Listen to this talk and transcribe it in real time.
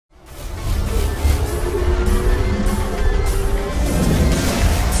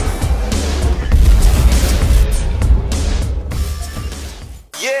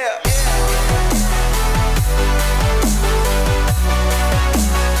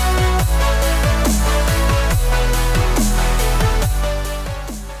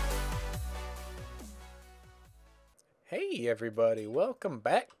everybody. Welcome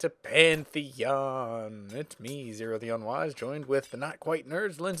back to Pantheon. It's me, Zero the Unwise, joined with the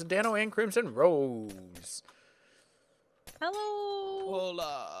NotQuiteNerds, Linz and Danno, and Crimson Rose. Hello.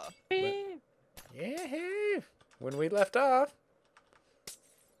 Hola. Yeah, when we left off,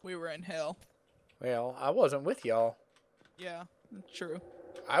 We were in hell. well, I wasn't with y'all. Yeah, true.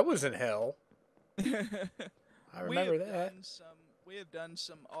 I was in hell. I remember that. We have done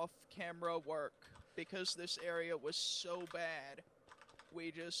some off-camera work because this area was so bad.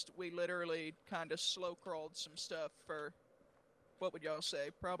 We literally kind of slow crawled some stuff for, what would y'all say,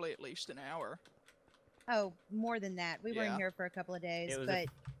 probably at least an hour. Oh, more than that. We were in here for a couple of days, but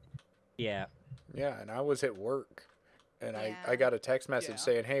Yeah, and I was at work. And Yeah. I got a text message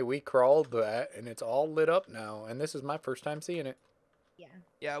saying, hey, we crawled that, and it's all lit up now. And this is my first time seeing it.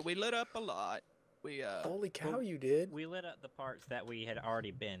 Yeah, we lit up a lot. Holy cow, you did. we lit up the parts that we had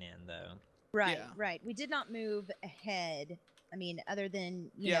already been in, though. right, Yeah. right. We did not move ahead. I mean, other than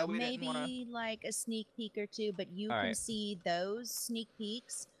Yeah, we maybe didn't wanna- like a sneak peek or two, but you All can right. see those sneak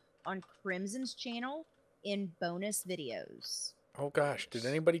peeks on Crimson's channel in bonus videos. Oh, gosh. Did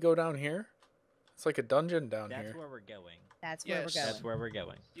anybody go down here? It's like a dungeon down That's here. where we're going. That's where Yes. we're going. That's where we're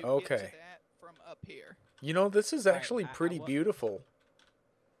going. You Okay. get to that from up here. You know, this is All right, actually I pretty wa- beautiful.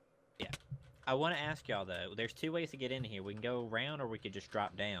 I want to ask y'all, though, there's two ways to get in here. We can go around or we could just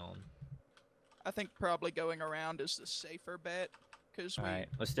drop down. I think probably going around is the safer bet because All we. right,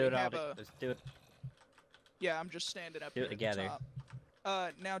 let's do we it all. have a- Let's do it. Yeah, I'm just standing up Do here it at the together.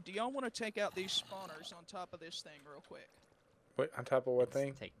 top. Now, do y'all want to take out these spawners on top of this thing real quick? What, on top of what It's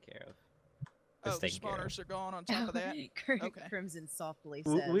thing? taken care of. Oh, It's the taken care of. spawners are gone on top of that? Okay. Crimson softly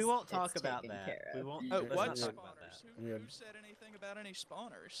We- says we won't talk it's about taken that. care We of. won't. Oh, let's what not talk about that. spawners? Yeah. Who said anything about any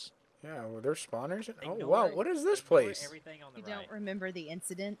spawners? Yeah, well, there's spawners. Oh, Ignore wow. it. What is this Ignore place? Everything on the You right. don't remember the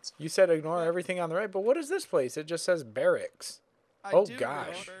incident? You said ignore What? everything on the right, but what is this place? It just says barracks. I Oh, do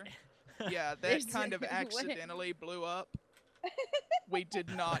gosh. remember. Yeah, There's- that kind of what- accidentally blew up. We did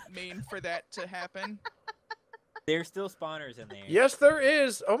not mean for that to happen. There's still spawners in there. Yes, there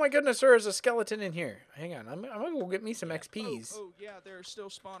is. Oh, my goodness, there is a skeleton in here. Hang on. I'm going to go get me some Yeah. XPs. Oh, yeah, there are still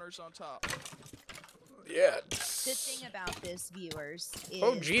spawners on top. Yeah. The thing about this, viewers, is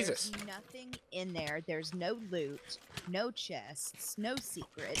Oh, Jesus. there's nothing in there. There's no loot, no chests, no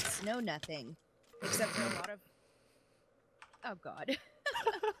secrets, no nothing, except for a lot of. Oh God.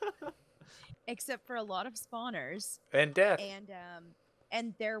 Except for a lot of spawners, And death.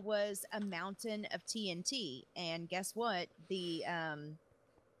 and there was a mountain of TNT, and guess what? The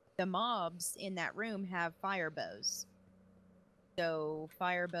mobs in that room have fire bows. So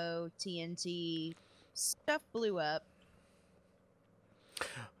fire bow, TNT, stuff blew up.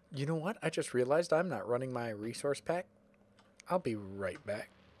 You know what? I just realized I'm not running my resource pack. I'll be right back.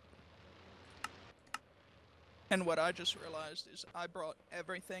 And what I just realized is I brought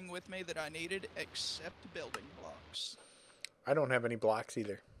everything with me that I needed except building blocks. I don't have any blocks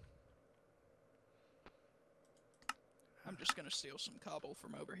either. I'm just gonna steal some cobble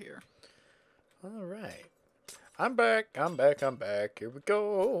from over here. All right. I'm back. I'm back. I'm back. Here we go.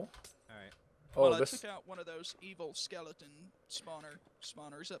 All right. Oh, Well, I this. took out one of those evil skeleton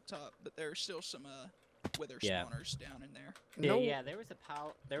spawners up top, but there's still some wither Yeah. spawners down in there. No. Yeah, there was a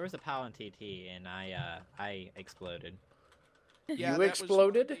pile. There was a pile in TT, and I exploded. Yeah, You that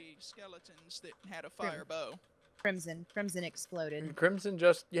exploded? Was one of the skeletons that had a fire bow. Crimson exploded. Crimson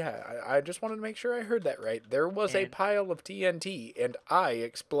just, yeah, I just wanted to make sure I heard that right. There was a And- pile of TNT, and I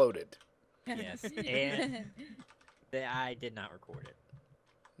exploded. Yes, and I did not record it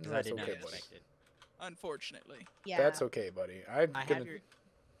because I That's did not okay, buddy. expect it. Unfortunately. Yeah. That's okay, buddy. I'm I gonna...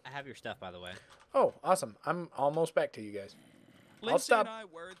 have your stuff, by the way. Oh, awesome. I'm almost back to you guys. Lindsay stop. and I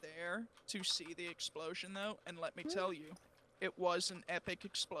were there to see the explosion, though, and let me tell you, it was an epic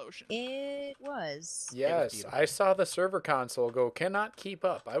explosion. It was. Yes, beautiful. I saw the server console go, cannot keep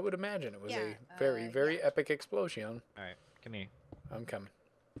up. I would imagine it was Yeah, a very, very yeah. epic explosion. All right, come here. I'm coming.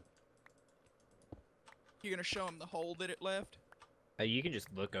 You gonna show him the hole that it left? You can just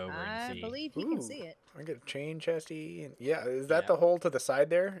look over I and see. believe he Ooh. can see it. I get a chain chesty. And yeah, is that Yeah. the hole to the side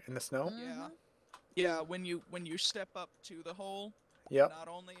there in the snow? Mhm. Yeah. Yeah, when you step up to the hole, Yep. not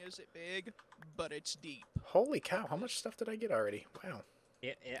only is it big, but it's deep. Holy cow, how much stuff did I get already? Wow.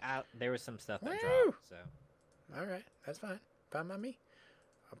 There was some stuff that Woo! dropped. So All right, that's fine. Fine by me.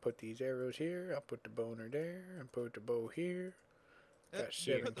 I'll put these arrows here. I'll put the boner there. And put the bow here. Got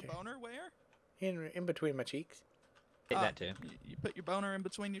You put the 7K. boner where? In between my cheeks. take Ah, that too. You put your boner in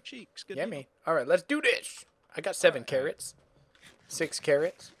between your cheeks. Good Yeah, deal. me. All right, let's do this. I got 7 Alright. carrots, 6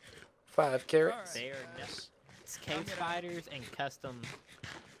 carrots, 5 carrots. Alright, They are guys. It's cave spiders and custom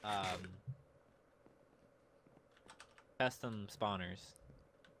custom spawners.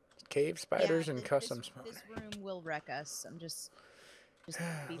 Cave spiders Yeah, and custom spawners. This room will wreck us. I'm just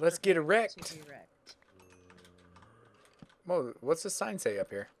be Let's get prepared wrecked. to be wrecked. Whoa, what's the sign say up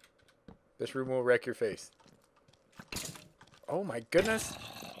here? This room will wreck your face. Oh my goodness.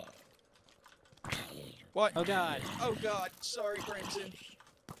 What? Oh god. Oh god. Sorry, Crimson.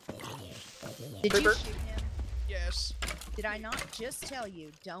 Did you Creeper. shoot him? Yes. Did I not just tell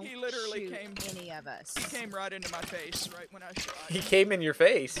you don't He literally shoot came- any of us? He came right into my face right when I shot. He came in your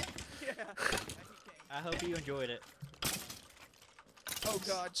face. Yeah. He came. I hope you enjoyed it. Oh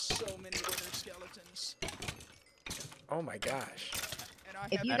god, so many wither skeletons. Oh my gosh. And I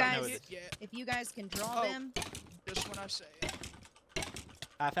If you haven't guys- hit yet, If you guys can draw Oh. them, just when I say it.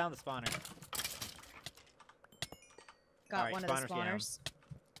 I found the spawner. got Alright, one of the spawner's down. spawners.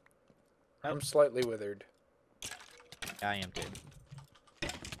 I'm slightly withered. I am too.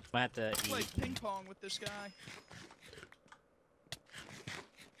 Might have to Play eat. ping pong with this guy.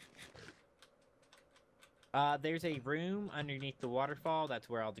 There's a room underneath the waterfall. That's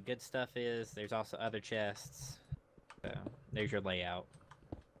where all the good stuff is. There's also other chests. So, there's your layout.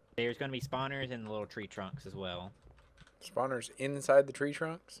 There's going to be spawners in the little tree trunks as well. Spawners inside the tree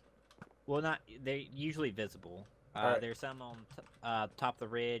trunks? Well, not they're usually visible. Alright. There's some on top of the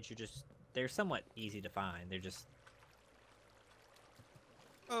ridge. They're somewhat easy to find. They're just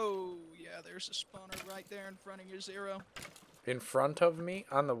Oh, yeah, there's a spawner right there in front of you, Zero. In front of me?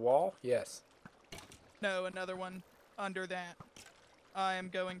 On the wall? Yes. No, another one under that. I am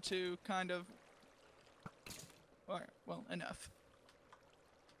going to kind of... Alright, well, enough.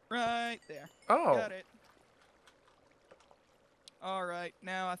 Right there. Oh. Got it. Alright,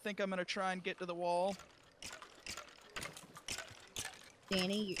 now I think I'm going to try and get to the wall.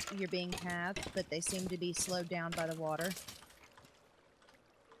 Danny, you're being pathed, but they seem to be slowed down by the water.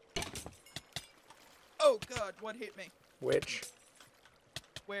 Oh god, what hit me? Which?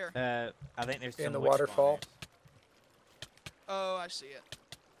 Where? I think there's In some the witch waterfall? spawners. Oh, I see it.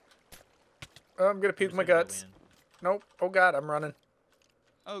 Oh, I'm gonna I'm puke just my gonna go guts. in. Nope. Oh god, I'm running.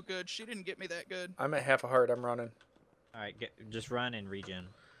 Oh good, she didn't get me that good. I'm at half a heart. I'm running. All right, just run and regen.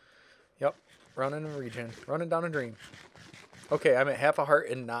 Yep. Running and regen. Running down a dream. Okay, I'm at half a heart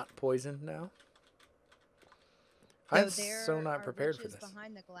and not poisoned now. I'm there so not are prepared for witches this.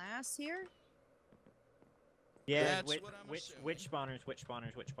 behind the glass here. Yeah, That's which, what I'm which, assuming. which spawners? Which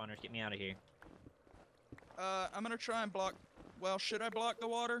spawners? Which spawners? Get me out of here. I'm gonna try and block... Well, should I block the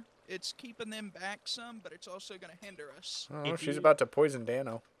water? It's keeping them back some, but it's also gonna hinder us. Oh, If she's you- about to poison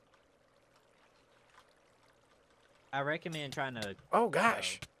Danno. I recommend trying to. Oh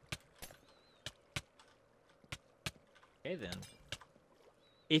gosh. Okay then.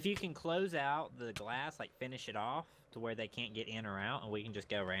 If you can close out the glass, like finish it off to where they can't get in or out, and we can just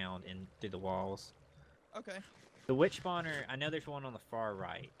go around and through the walls. Okay. The witch spawner, I know there's one on the far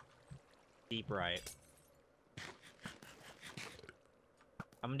right. Deep right.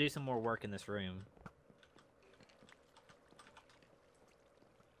 I'm gonna do some more work in this room.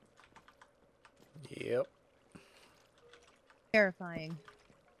 Yep. Terrifying.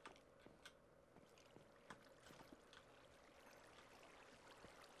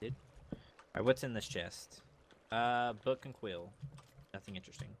 Alright, what's in this chest? Book and quill. Nothing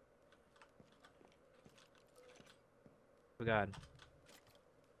interesting. Oh god.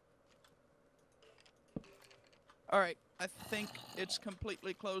 Alright, I think it's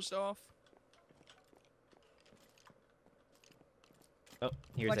completely closed off. Oh,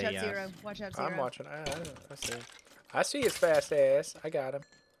 here's Watch a out, Zero. Watch out, Zero. I'm watching. I see. I see his fast ass. I got him.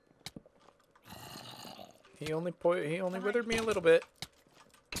 He only withered me a little bit.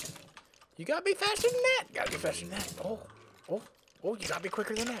 You gotta be faster than that. Gotta be faster than that. Oh, oh, oh! You gotta be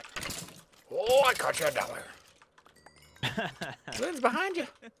quicker than that. Oh, I caught you $1. Lynn's behind you.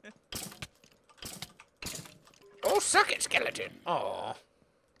 Oh, suck it, skeleton. Oh.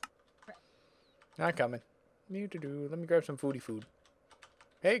 Not coming. Let me grab some food.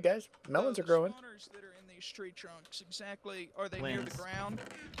 Hey guys, melons So are growing. The spawners that are in these tree trunks, exactly, are they near the Linz. ground?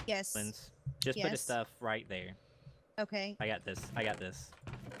 Yes. Linz, just put his Yes. stuff right there. Okay. I got this. I got this.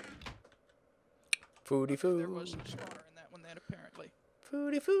 Foodie food. There was no spawner in that one then, apparently.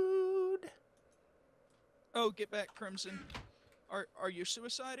 Foodie food. Oh, get back, Crimson. Are you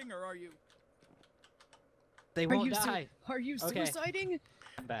suiciding, or are you... They Are won't you die. Are you Okay. suiciding?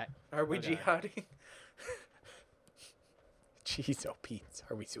 I'm back. Are we Oh, God. jihading? Jeez, oh Pete,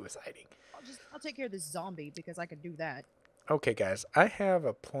 are we suiciding? I'll take care of this zombie because I can do that. Okay, guys, I have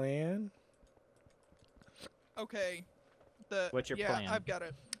a plan. Okay. What's your yeah, plan? I've got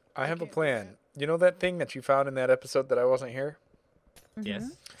it. I have a can't do plan. that. You know that thing that you found in that episode that I wasn't here?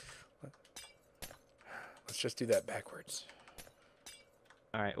 Yes. Let's just do that backwards.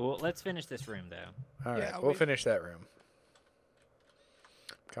 All right. Well, let's finish this room though. All right, Yeah, we'll we- finish that room.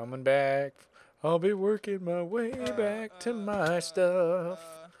 Coming back. I'll be working my way back to my stuff.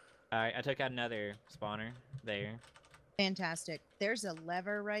 All right. I took out another spawner there. Fantastic. There's a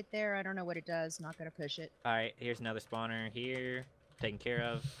lever right there. I don't know what it does. Not gonna push it. All right. Here's another spawner here. Taken care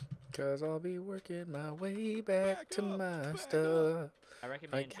of. Cause I'll be working my way back Back to up, my back stuff. I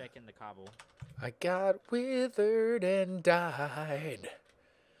recommend Like- checking the cobble. I got withered and died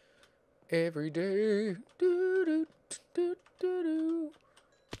every day. Do, do, do, do, do.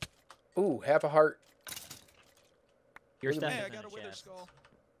 Ooh, half a heart. Your Look at stuff Hey, is I in got the a wither chest. skull.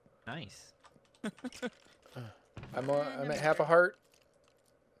 Nice. I'm at half a heart.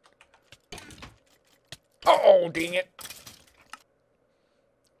 Oh, dang it.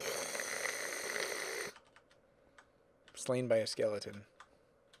 Slain by a skeleton.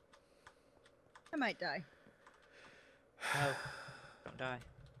 I might die. No. Don't die.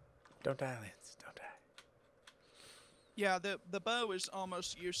 Don't die, Linz. Don't die. Yeah, the bow is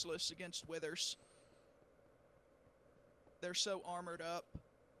almost useless against withers. They're so armored up.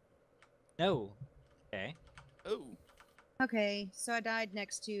 No. Okay. Ooh. Okay, so I died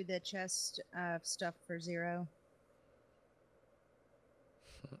next to the chest of stuff for 0.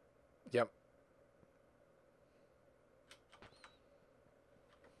 Yep.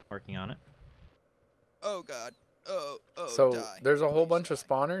 Working on it. Oh god. Oh, So die. there's a whole Please bunch of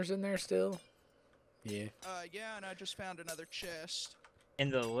die. spawners in there still? Yeah. Yeah, and I just found another chest.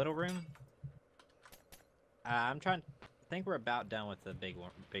 In the little room. I'm trying. I think we're about done with the big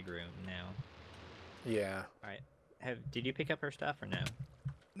room now. Yeah. All right. Did you pick up her stuff or no?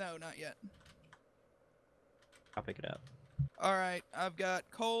 No, not yet. I'll pick it up. Alright, I've got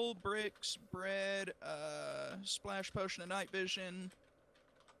coal, bricks, bread, splash potion of night vision,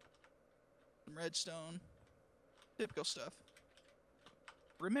 some redstone. Typical stuff.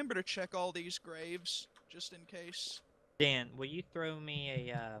 Remember to check all these graves, just in case. Dan, will you throw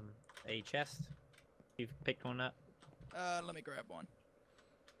me a chest? You've picked one up. Let me grab one.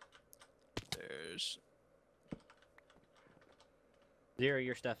 There's... Zero,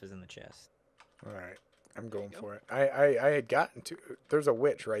 your stuff is in the chest. All right. I'm going go. for it. I had gotten to... There's a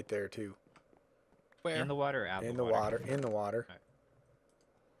witch right there, too. Where? In the water or out In of the water. In the water. Alright.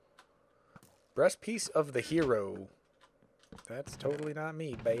 Breastpiece of the hero. That's totally not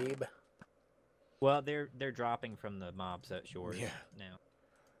me, babe. Well, they're dropping from the mobs at shores Yeah. now.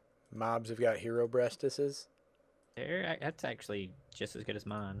 Mobs have got hero breastises. That's actually just as good as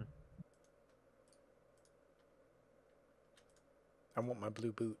mine. I want my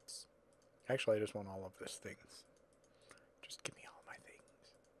blue boots. Actually, I just want all of these things. Just give me all my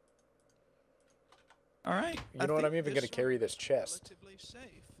things. Alright. You know what? I'm even going to carry this chest. Relatively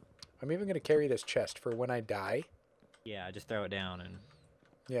safe. I'm even going to carry this chest for when I die. Yeah, just throw it down and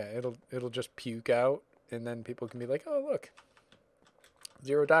Yeah, it'll just puke out, and then people can be like, "Oh, look,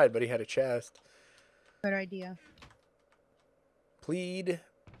 Zero died, but he had a chest." Good idea. Plead,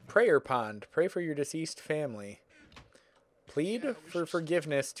 prayer pond. Pray for your deceased family. Plead Yeah, we for should-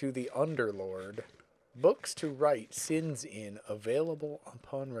 forgiveness to the Underlord. Books to write sins in, available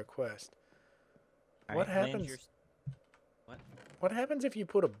upon request. What Alright, Lynn, happens? your- What? What happens if you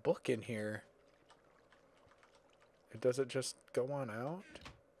put a book in here? Does it just go on out?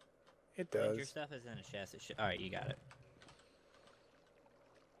 It Lynn, your does. stuff is in a chest. It should... All right, you got it.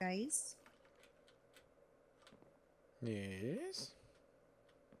 Guys, Yes.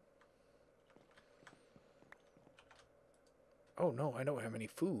 Oh no, I don't have any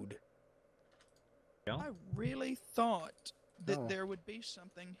food. I really thought that Oh. there would be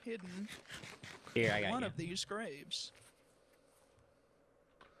something hidden Here, I in got one you. of these graves.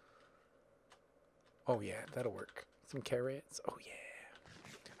 Oh yeah, that'll work. Some carrots. Oh yeah.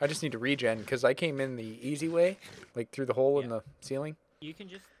 I just need to regen because I came in the easy way, like through the hole in Yeah. the ceiling. You can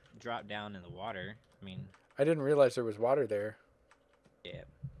just drop down in the water. I mean, I didn't realize there was water there. yeah.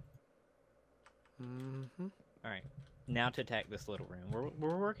 Mm-hmm. All right. Now to attack this little room.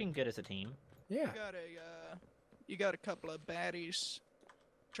 We're working good as a team. Yeah. You got a couple of baddies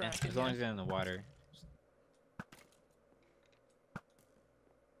Yeah, tracking as long you. as they're in the water.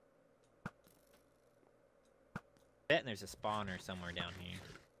 Betting there's a spawner somewhere down here.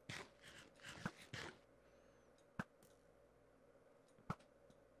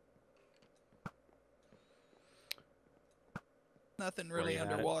 Nothing really Worry about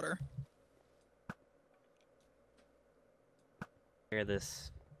it. underwater. Hear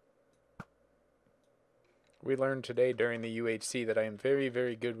this. We learned today during the UHC that I am very,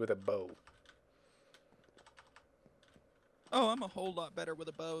 very good with a bow. Oh, I'm a whole lot better with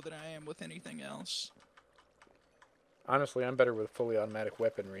a bow than I am with anything else. Honestly, I'm better with fully automatic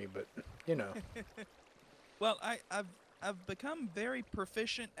weaponry, but you know. Well, I've become very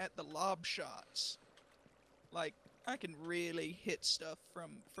proficient at the lob shots. Like, I can really hit stuff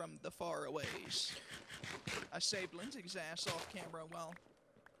from the far aways. I saved Lindsay's ass off camera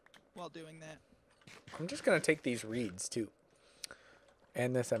while doing that. I'm just gonna take these reeds too.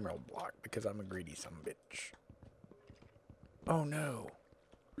 And this emerald block because I'm a greedy son of a bitch. Oh no.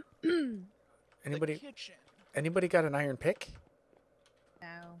 The kitchen. Anybody got an iron pick?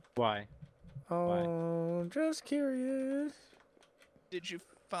 No. Why? Oh, just curious. Did you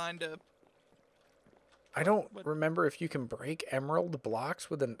find a... I don't What? remember if you can break emerald blocks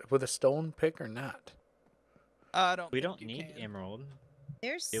with a stone pick or not. I don't We think don't you need can. emerald,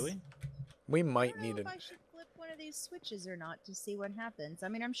 There's. do we? We I might don't need know it. if I should flip one of these switches or not to see what happens. I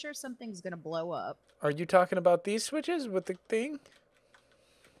mean, I'm sure something's gonna blow up Are you talking about these switches with the thing?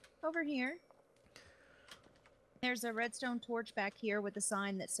 over here. There's a redstone torch back here with a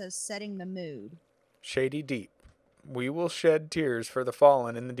sign that says "Setting the Mood." Shady deep. We will shed tears for the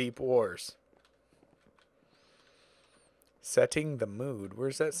fallen in the deep wars. Setting the mood.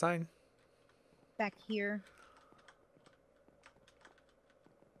 Where's that sign? Back here.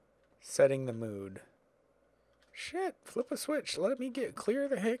 Setting the mood. Shit, flip a switch. Let me get clear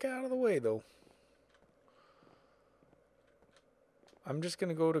the heck out of the way, though. I'm just going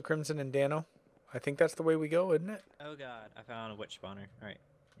to go to Crimson and Danno. I think that's the way we go, isn't it? Oh god, I found a witch spawner. Alright.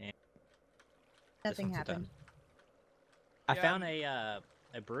 Nothing happened. I Yeah, found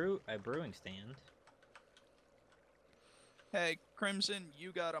a brewing stand. Hey, Crimson,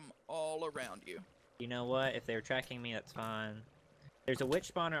 you got them all around you. You know what? If they're tracking me, that's fine. There's a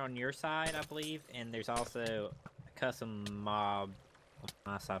witch spawner on your side, I believe, and there's also a custom mob on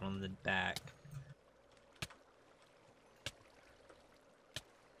my side on the back.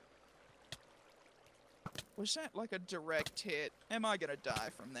 Was that like a direct hit? Am I gonna die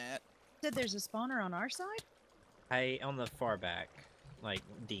from that? Said there's a spawner on our side? Hey, on the far back, like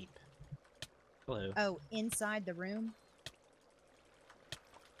deep. Hello. Oh, inside the room?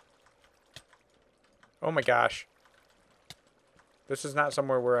 Oh my gosh. This is not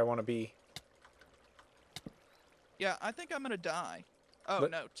somewhere where I want to be. Yeah, I think I'm gonna die. Oh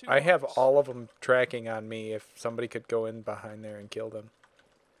But no, two I have mobs. all of them tracking on me if somebody could go in behind there and kill them.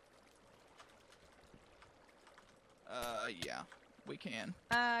 Yeah, we can.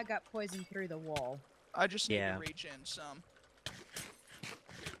 I got poisoned through the wall. I just need Yeah. to regen some.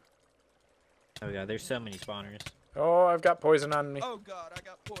 Oh my god, there's so many spawners. Oh, I've got poison on me. Oh god, I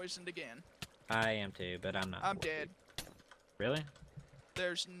got poisoned again. I am too, but I'm not. I'm worried. dead. Really?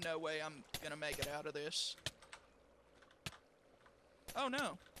 There's no way I'm gonna make it out of this. Oh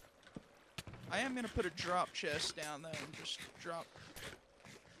no. I am gonna put a drop chest down there and just drop.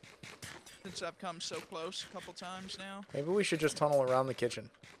 Since I've come so close a couple times now. Maybe we should just tunnel around the kitchen.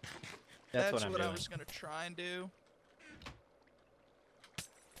 That's what I'm doing. I was gonna try and do.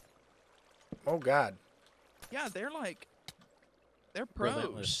 Oh god. Yeah, they're pros.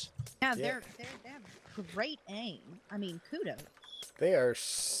 Relentless. Yeah, Yeah. they have great aim. I mean, kudos. They are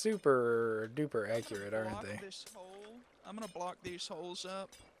super duper accurate, I'm gonna aren't block they? this hole. I'm gonna block these holes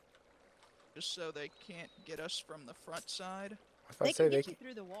up. Just so they can't get us from the front side. I was about They to say can they get can, you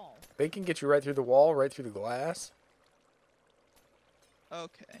through the wall. they can get you right through the wall, right through the glass.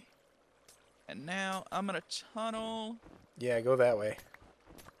 Okay. And now I'm gonna tunnel. Yeah, go that way.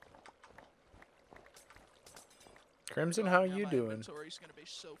 Crimson, how Now you my doing? inventory's gonna be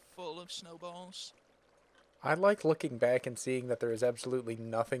so full of snowballs. I like looking back and seeing that there is absolutely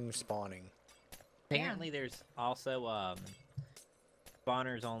nothing spawning. Apparently, there's also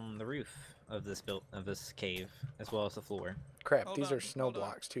spawners on the roof of this cave, as well as the floor. Crap, Hold these on, are snow hold on.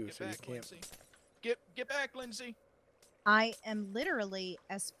 blocks too, Get so you back, can't. Lindsay. Get back, Lindsay. I am literally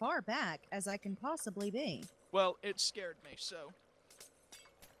as far back as I can possibly be. Well, it scared me, so.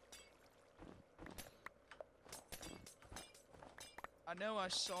 I know I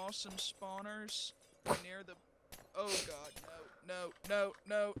saw some spawners near the. Oh god,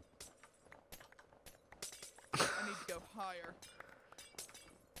 no. I need to go higher.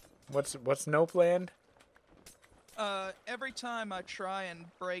 What's no planned? Every time I try and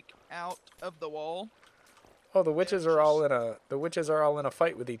break out of the wall. Oh, the witches are all in a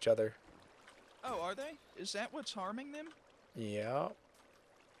fight with each other. Oh, are they? Is that what's harming them? Yeah.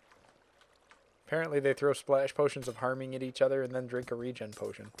 Apparently they throw splash potions of harming at each other and then drink a regen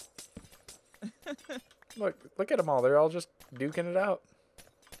potion. Look at them all. They're all just duking it out.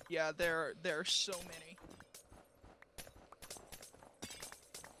 Yeah, there are so many.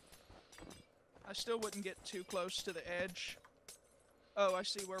 I still wouldn't get too close to the edge. Oh, I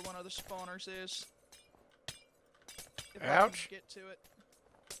see where one of the spawners is. If I Ouch. can get to it.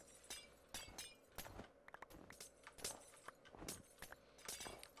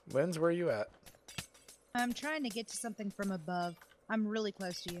 Linz, where are you at? I'm trying to get to something from above. I'm really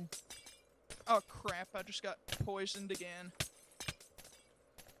close to you. Oh crap, I just got poisoned again.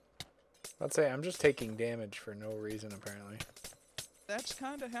 Let's say I'm just taking damage for no reason, apparently. That's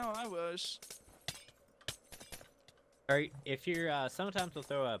kind of how I was. Or if you're, sometimes they'll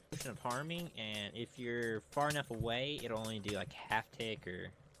throw a potion of harming, and if you're far enough away, it'll only do like half tick, or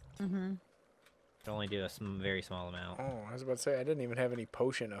Mm-hmm. it'll only do a very small amount. Oh, I was about to say, I didn't even have any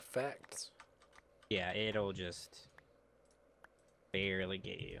potion effects. Yeah, it'll just barely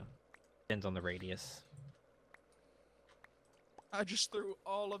get you. Depends on the radius. I just threw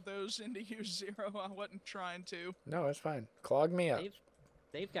all of those into you, Zero. I wasn't trying to. No, it's fine. Clog me up.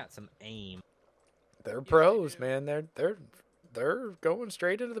 They've got some aim. They're they pros, do. man. They're going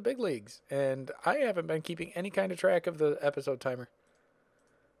straight into the big leagues. And I haven't been keeping any kind of track of the episode timer.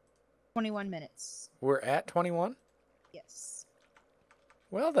 21 minutes. We're at 21? Yes.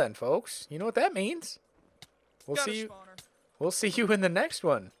 Well then, folks. You know what that means? We'll Got a see you. spawner. We'll see you in the next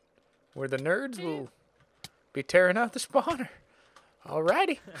one, where the nerds will be tearing out the spawner.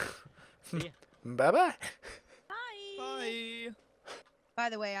 Alrighty. See ya. Bye-bye. Bye. Bye. By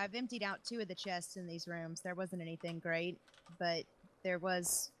the way, I've emptied out 2 of the chests in these rooms. There wasn't anything great, but there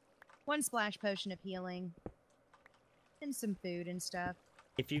was 1 splash potion of healing and some food and stuff.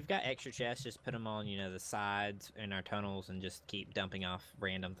 If you've got extra chests, just put them on, the sides in our tunnels and just keep dumping off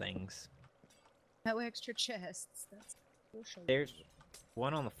random things. No extra chests. That's bullshit. There's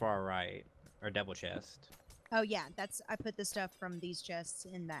one on the far right, or double chest. Oh yeah, I put the stuff from these chests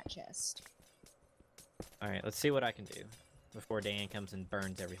in that chest. Alright, let's see what I can do before Dan comes and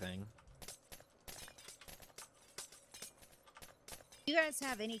burns everything. Do you guys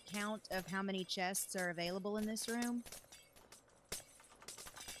have any count of how many chests are available in this room?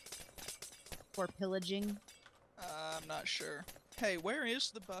 For pillaging? I'm not sure. Hey, where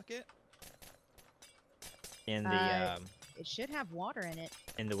is the bucket? In the, It should have water in it.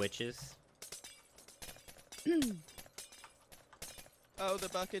 in the witches. Oh, the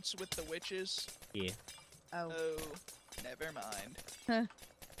buckets with the witches? Yeah. Oh. Oh, never mind. Huh.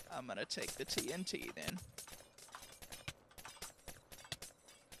 I'm gonna take the TNT then.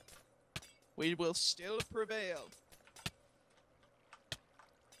 We will still prevail.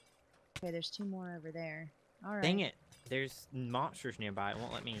 Okay, there's 2 more over there. Alright. Dang it. There's monsters nearby. It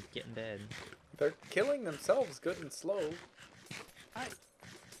won't let me get in bed. They're killing themselves good and slow.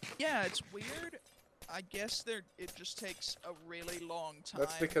 Yeah, it's weird. I guess it just takes a really long time.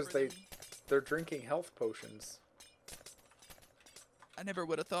 That's because for them. they're drinking health potions. I never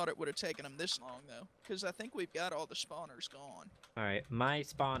would have thought it would have taken them this long, though. Because I think we've got all the spawners gone. Alright, my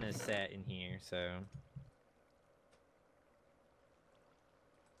spawn is set in here, so...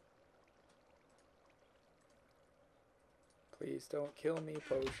 Please don't kill me,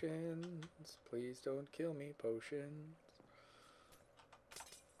 potions. Please don't kill me, potions.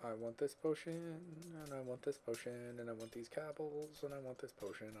 I want this potion, and I want this potion, and I want these cobbles, and I want this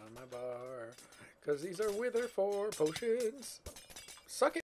potion on my bar. Because these are wither 4 potions. Suck it.